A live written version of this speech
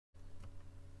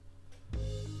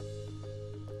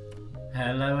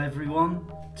Hello everyone,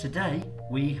 today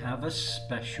we have a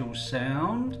special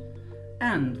sound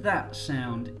and that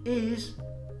sound is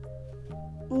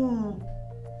ooh.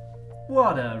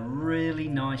 What a really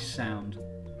nice sound.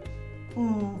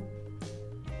 Ooh.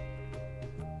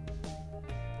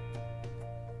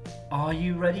 Are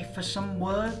you ready for some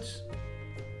words?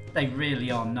 They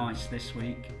really are nice this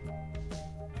week.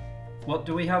 What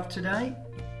do we have today?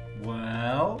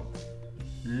 Well,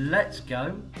 let's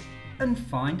go and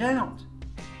find out.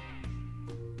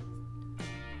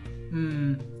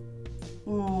 Ooh,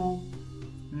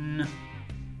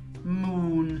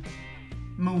 moon,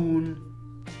 moon.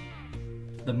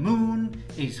 The moon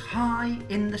is high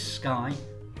in the sky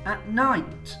at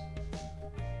night.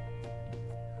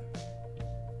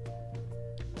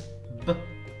 Boot,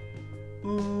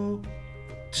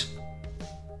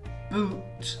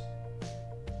 boot,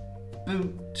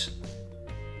 boot.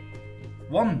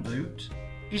 One boot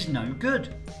is no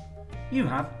good. You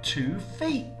have 2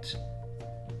 feet.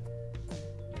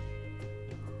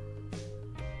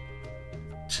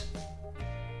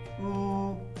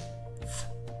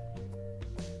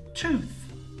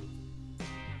 Tooth,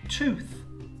 tooth.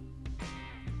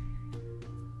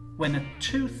 When a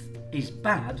tooth is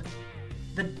bad,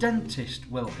 the dentist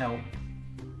will help.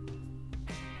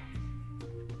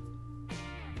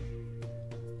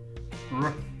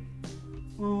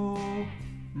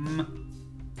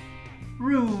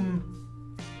 Room,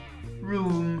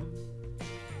 room.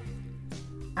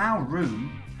 Our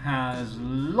room has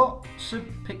lots of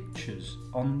pictures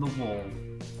on the wall.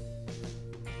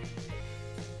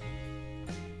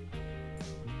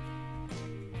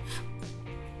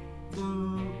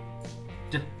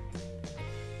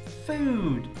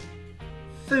 Food,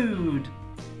 food.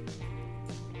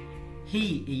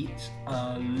 He eats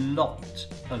a lot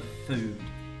of food.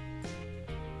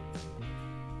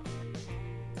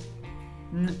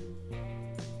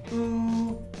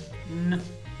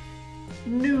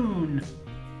 Noon,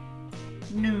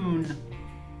 noon.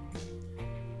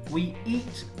 We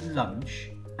eat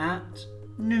lunch at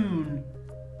noon.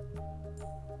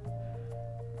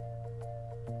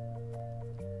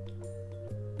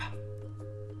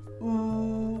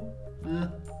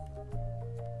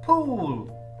 Pool,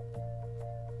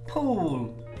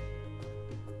 pool.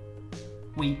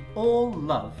 We all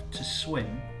love to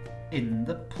swim in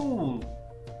the pool.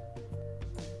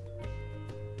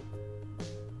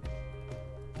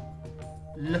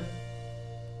 Loop,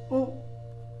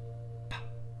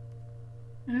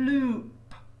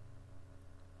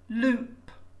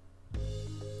 loop.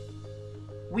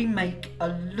 We make a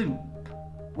loop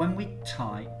when we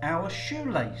tie our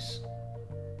shoelace.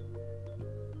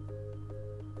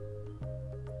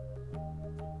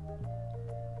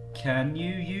 Can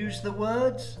you use the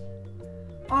words?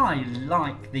 I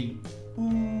like the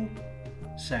ooh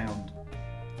sound,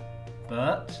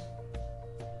 but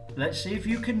let's see if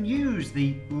you can use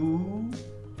the ooh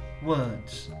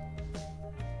words.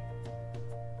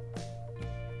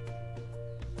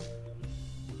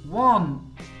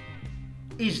 One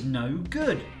is no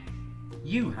good.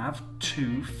 You have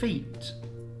 2 feet.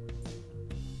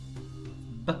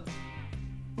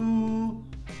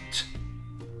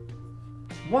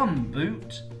 One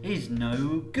boot is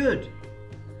no good.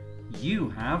 You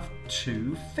have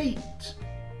 2 feet.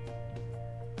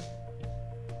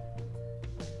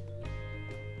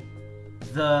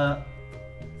 The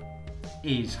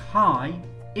is high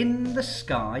in the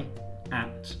sky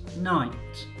at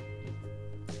night.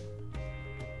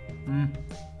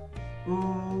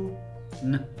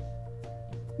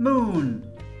 Moon.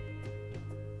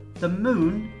 The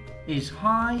moon is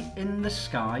high in the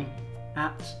sky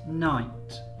at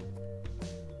night.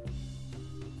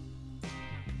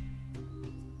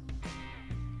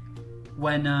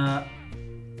 When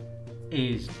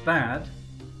is bad,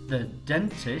 the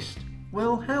dentist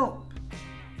will help.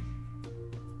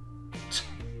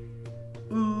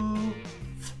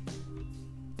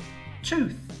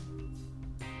 Tooth.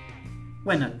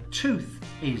 When a tooth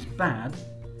is bad,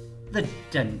 the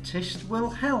dentist will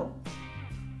help.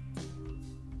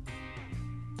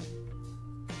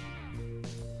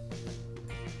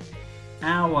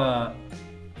 Our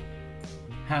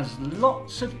has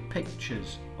lots of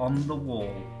pictures on the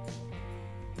wall.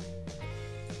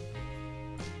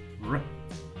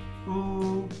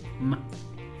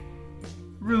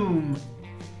 Room.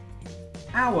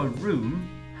 Our room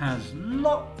has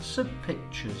lots of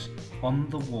pictures on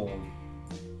the wall.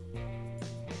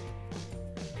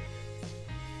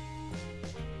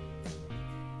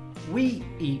 We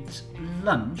eat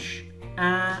lunch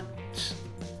at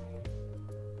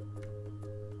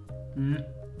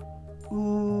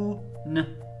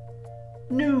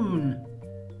noon.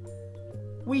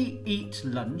 We eat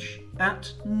lunch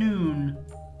at noon.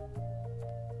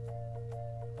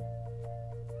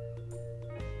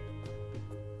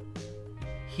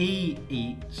 He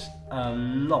eats a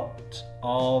lot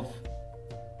of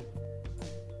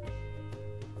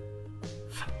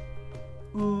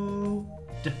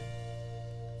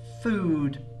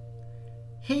food.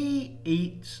 He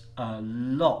eats a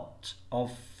lot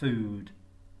of food.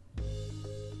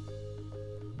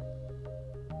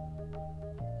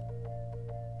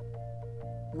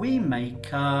 We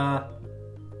make a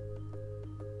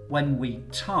when we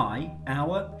tie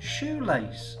our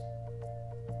shoelace.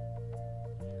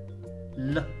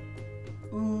 Loop.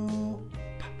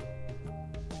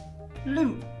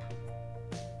 Loop.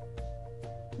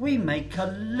 We make a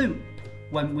loop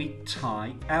when we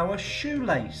tie our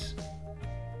shoelace.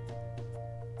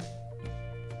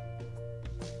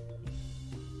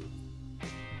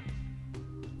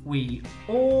 We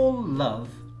all love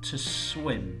to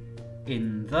swim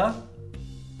in the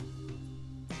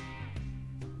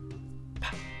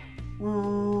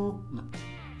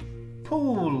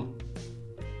pool.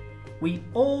 We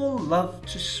all love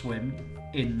to swim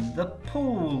in the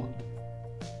pool.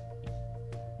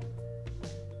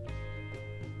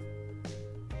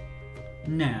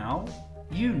 Now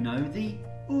you know the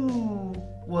ooh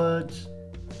words.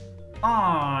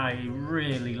 I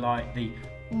really like the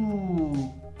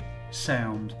ooh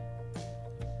sound.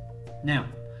 Now,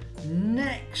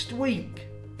 next week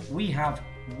we have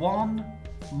one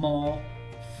more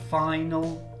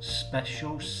final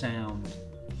special sound.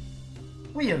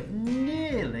 We have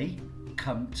nearly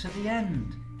come to the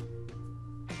end.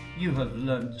 You have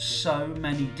learnt so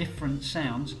many different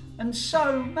sounds and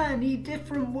so many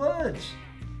different words.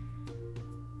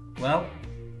 Well,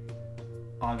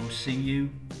 I will see you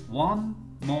one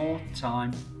more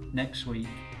time next week.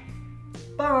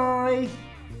 Bye!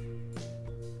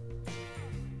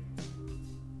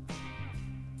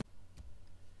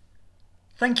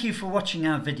 Thank you for watching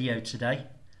our video today.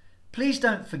 Please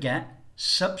don't forget,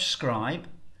 subscribe,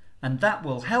 and that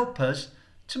will help us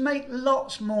to make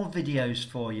lots more videos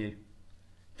for you.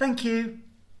 Thank you.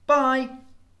 Bye.